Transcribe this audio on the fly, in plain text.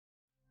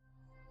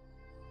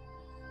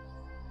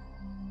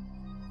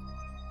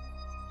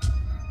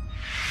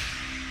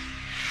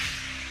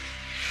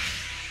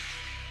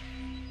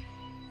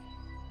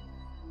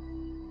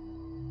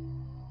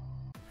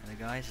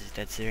guys, it's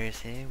Dead Serious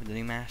here with the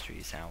new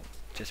Masteries out,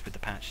 just with the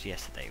patch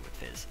yesterday with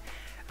Fizz.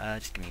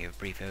 Just giving you a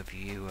brief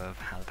overview of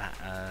how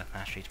the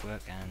Masteries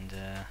work and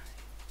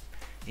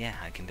yeah,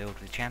 how you can build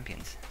with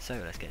champions.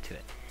 So let's get to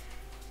it.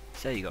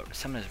 So you got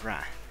Summoner's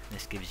Wrath.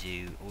 This gives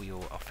you all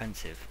your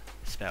offensive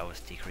spells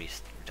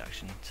decreased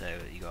reduction. So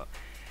you got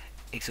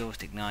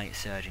Exhaust, Ignite,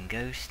 Surge and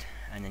Ghost,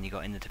 and then you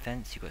got in the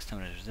defense you got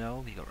Summoner's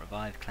Resolve, you got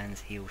Revive, Cleanse,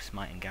 Heal,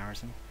 Smite and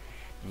Garrison.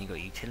 And you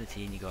got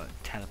Utility, and you got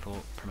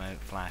Teleport, Promote,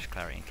 Flash,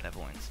 Clarity, and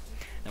Clairvoyance.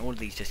 Now all of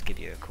these just give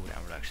you a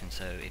cooldown reduction,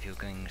 so if you're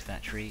going to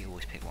that tree,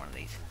 always pick one of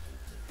these.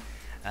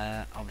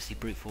 Obviously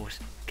Brute Force,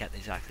 get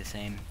exactly the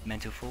same.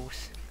 Mental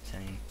Force,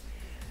 same.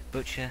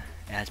 Butcher,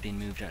 it has been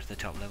moved up to the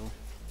top level.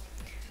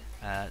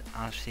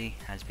 Archery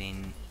has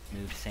been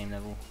moved to the same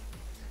level.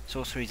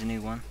 Sorcery is a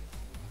new one.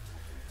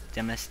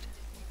 Demolist,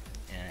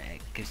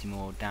 it gives you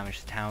more damage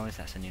to towers,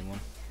 that's a new one.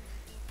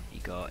 You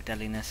got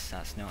Deadliness,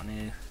 that's not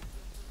new.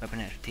 Weapon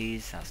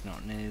Expertise, that's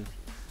not new.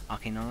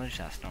 Arcane Knowledge,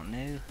 that's not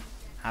new.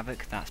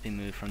 Havoc, that's been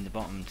moved from the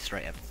bottom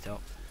straight up to the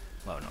top.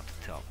 Well, not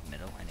to the top,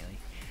 middle anyway.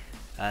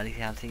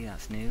 Lethality,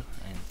 that's new,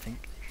 I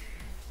think.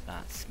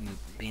 That's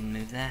been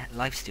moved there.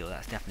 Lifesteal,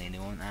 that's definitely a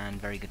new one,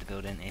 and very good to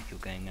build in if you're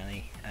going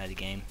early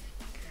game.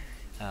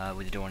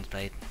 With the Doran's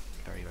Blade,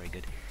 very, very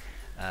good.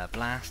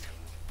 Blast,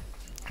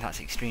 that's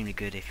extremely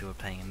good if you're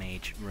playing a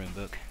mage rune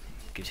book.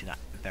 Gives you that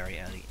very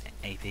early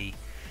AP.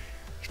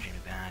 Extremely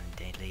bad and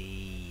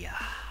deadly.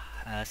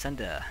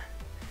 Sunder,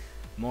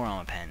 more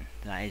armor pen.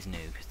 That is new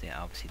because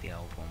obviously the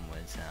old one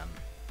was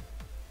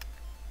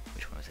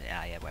which one was it?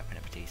 Ah, yeah, weapon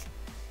expertise.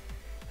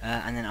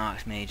 And then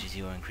Archmage is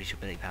your increase your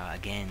ability power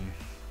again.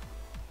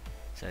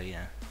 So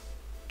yeah,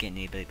 getting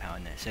the ability power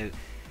in there. So,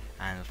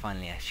 and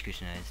finally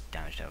Executioner is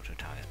damage dealt to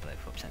targets below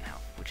 4%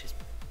 health, which is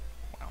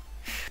well,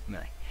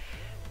 melee.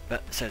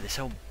 But so this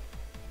whole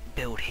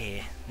build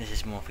here, this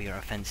is more for your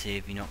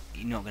offensive. You're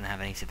not going to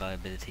have any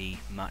survivability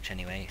much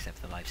anyway, except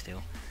for the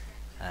lifesteal.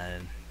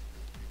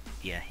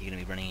 Yeah, you're going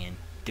to be running in,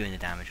 doing the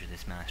damage with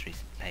this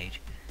Masteries page.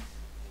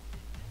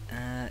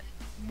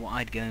 What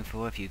I'd go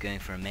for if you're going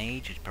for a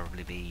mage would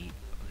probably be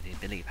the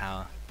ability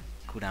power,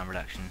 cooldown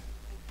reduction,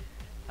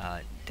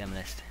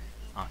 Demolist,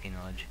 Arcane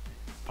Knowledge,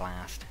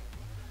 Blast,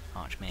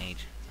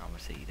 Archmage.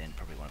 Obviously you then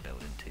probably want to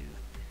build into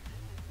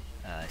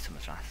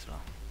Summoner's Wrath as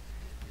well.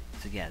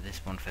 So yeah,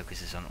 this one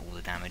focuses on all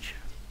the damage.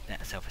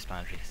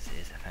 Self-explanatory because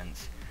it is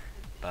offense,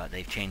 but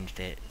they've changed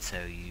it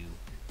so you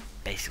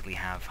basically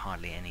have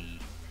hardly any.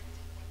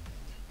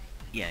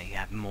 Yeah, you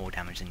have more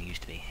damage than you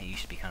used to be. It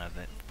used to be kind of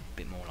a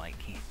bit more like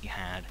you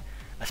had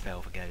a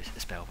spell for Ghost, a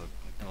spell for.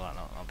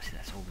 Well, obviously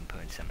that's all been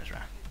put into Summoner's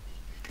Wrath.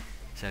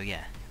 So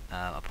yeah,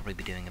 I'll probably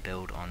be doing a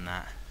build on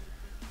that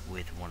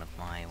with one of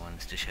my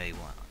ones to show you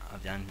what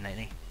I've done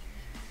lately.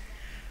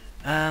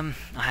 I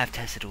have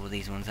tested all of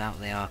these ones out.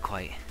 They are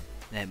quite.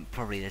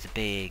 There's a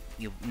big.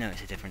 You'll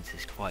notice a difference.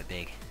 It's quite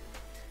big.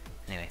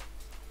 Anyway,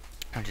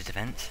 onto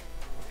defense.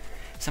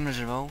 Summoner's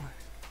Revolve.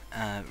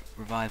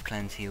 Revive,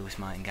 Cleanse, Heal,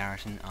 Smite and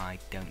Garrison. I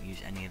don't use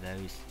any of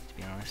those, to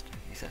be honest,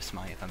 except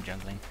Smite if I'm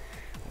jungling,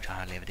 which I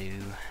hardly ever do,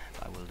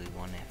 but I will do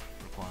one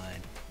if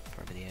required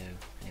for a video.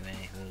 Anyway,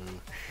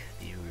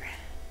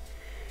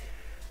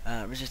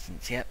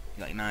 Resistance, yep,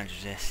 you got your Manage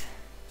Resist.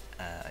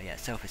 Yeah,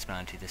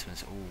 Self-Explanatory, this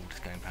one's all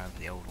just going around with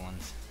the old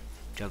ones.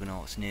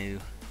 Juggernaut's new,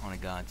 Honor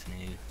Guard's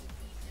new.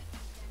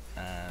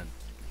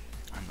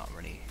 I'm not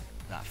really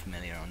that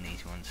familiar on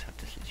these ones, I've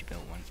just literally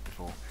built ones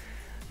before.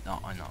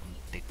 I'm not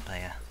a big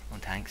player on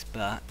tanks,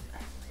 but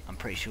I'm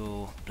pretty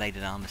sure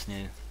Bladed Armor's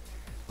new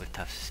with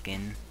tough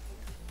skin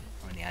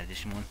on the added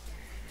edition one.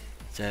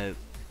 So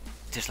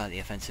just like the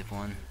offensive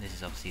one, this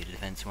is obviously the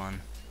defense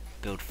one.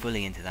 Build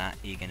fully into that,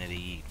 you're going to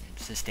be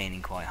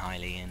sustaining quite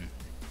highly in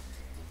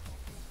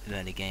the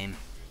early game.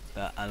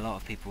 But a lot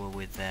of people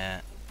with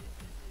their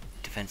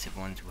defensive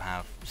ones will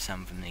have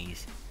some from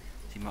these.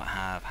 So you might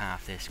have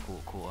half this,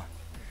 quarter.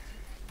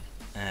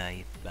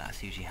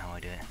 That's usually how I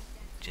do it.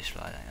 Just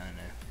like that, I don't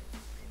know.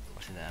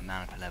 What's it, the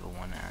mana per level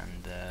one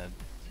and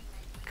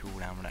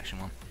cooldown reduction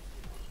one.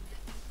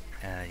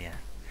 Yeah.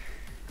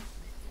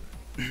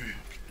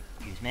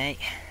 Excuse me.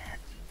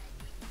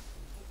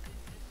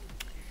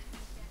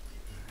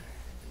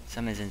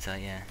 Summoner's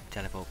Insight, yeah.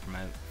 Teleport,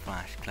 Promote,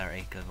 Flash,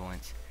 Clarity,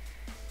 Clairvoyance.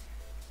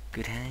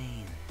 Good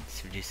Hands,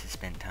 reduces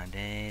spent time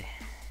dead.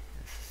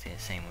 That's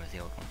the same as the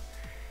old one.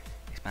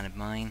 Expanded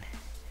Mind,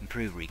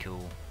 Improve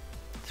Recall,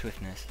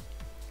 Swiftness,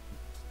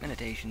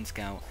 Meditation,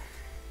 Scout.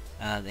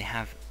 They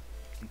have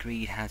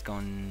Greed has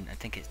gone, I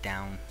think it's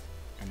down,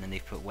 and then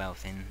they've put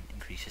Wealth in,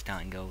 increase your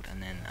starting gold,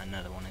 and then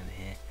another one over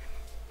here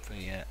for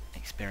your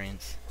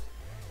experience.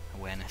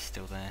 Awareness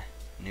still there.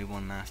 New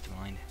one,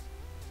 Mastermind.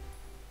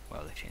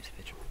 Well, they've changed the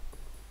picture.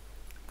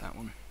 That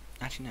one,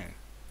 actually no,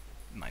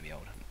 it might be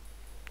old.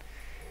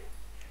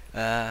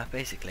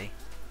 Basically,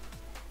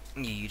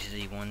 your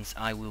utility ones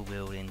I will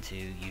build into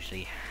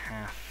usually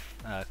half,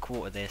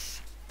 quarter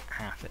this,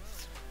 half it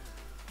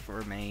for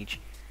a mage.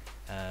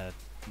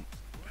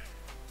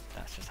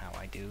 That's just how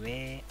I do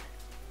it.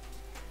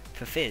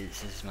 For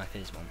Fizz, this is my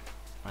Fizz one.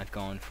 I've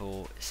gone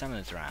for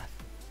Summoner's Wrath,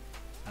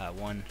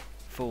 1,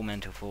 full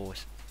mental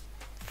force,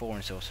 4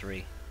 in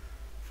sorcery,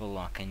 full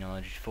arcane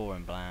knowledge, 4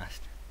 in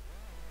blast,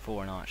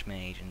 4 in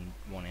archmage, and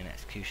 1 in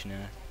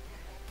executioner.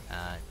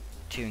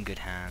 2 in good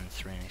hands,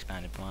 3 in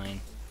expanded mind,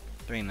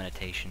 3 in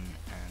meditation,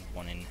 and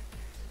 1 in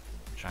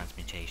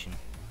transmutation.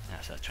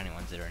 So that's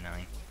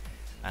 2109,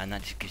 and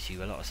that just gives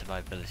you a lot of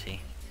survivability,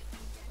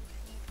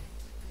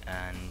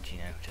 and you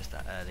know, just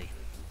that early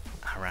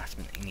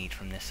harassment that you need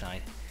from this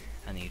side,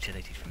 and the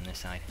utility from this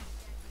side.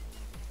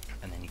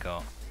 And then you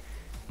got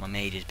my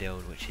mage's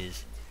build, which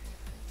is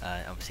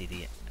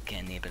obviously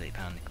getting the ability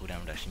power and the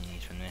cooldown reduction you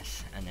need from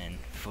this, and then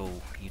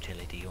full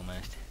utility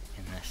almost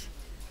in this.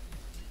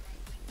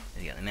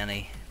 Then you got the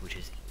melee, which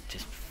is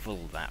just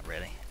full of that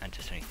really, and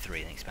just only 3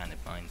 in the expanded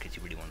mind because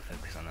you really want to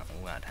focus on that,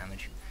 all that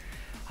damage.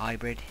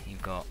 Hybrid,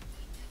 you've got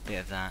a bit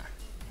of that,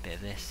 a bit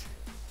of this.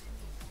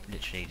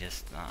 Literally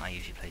just, I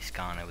usually play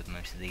Skarner with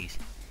most of these,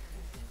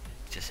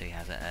 just so he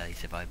has that early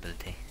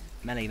survivability.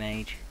 Melee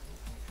mage,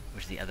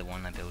 which is the other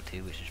one I build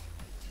to, which is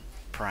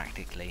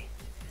practically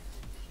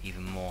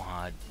even more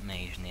hard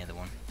mage than the other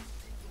one.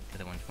 The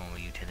other one's more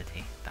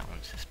utility, that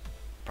one's just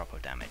proper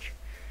damage.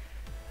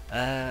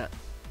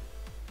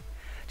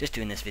 Just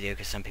doing this video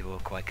because some people are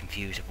quite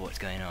confused of what's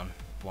going on,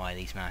 why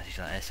these masters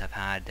like this.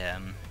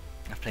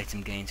 I've played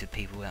some games with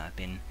people that have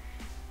been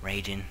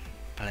raging,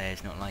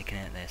 players not liking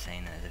it. They're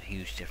saying that there's a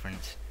huge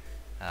difference.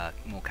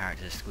 More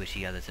characters are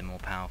squishy, others are more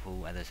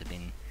powerful, others have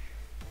been,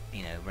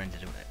 you know,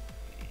 rendered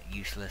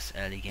useless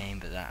early game,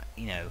 but that,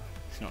 you know,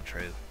 it's not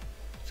true.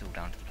 It's all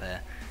down to the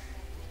player,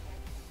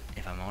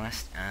 if I'm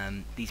honest.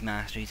 These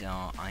masteries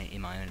are,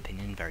 in my own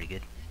opinion, very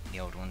good.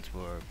 The old ones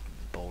were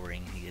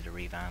boring, needed a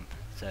revamp,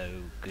 so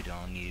good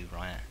on you,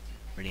 Riot.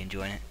 Really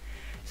enjoying it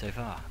so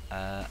far.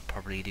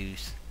 Probably do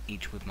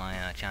each with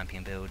my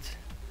champion builds,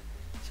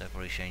 so I've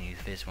already shown you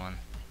the Fizz one.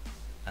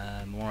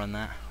 More on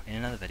that in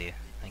another video.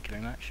 Thank you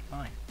very much,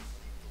 bye.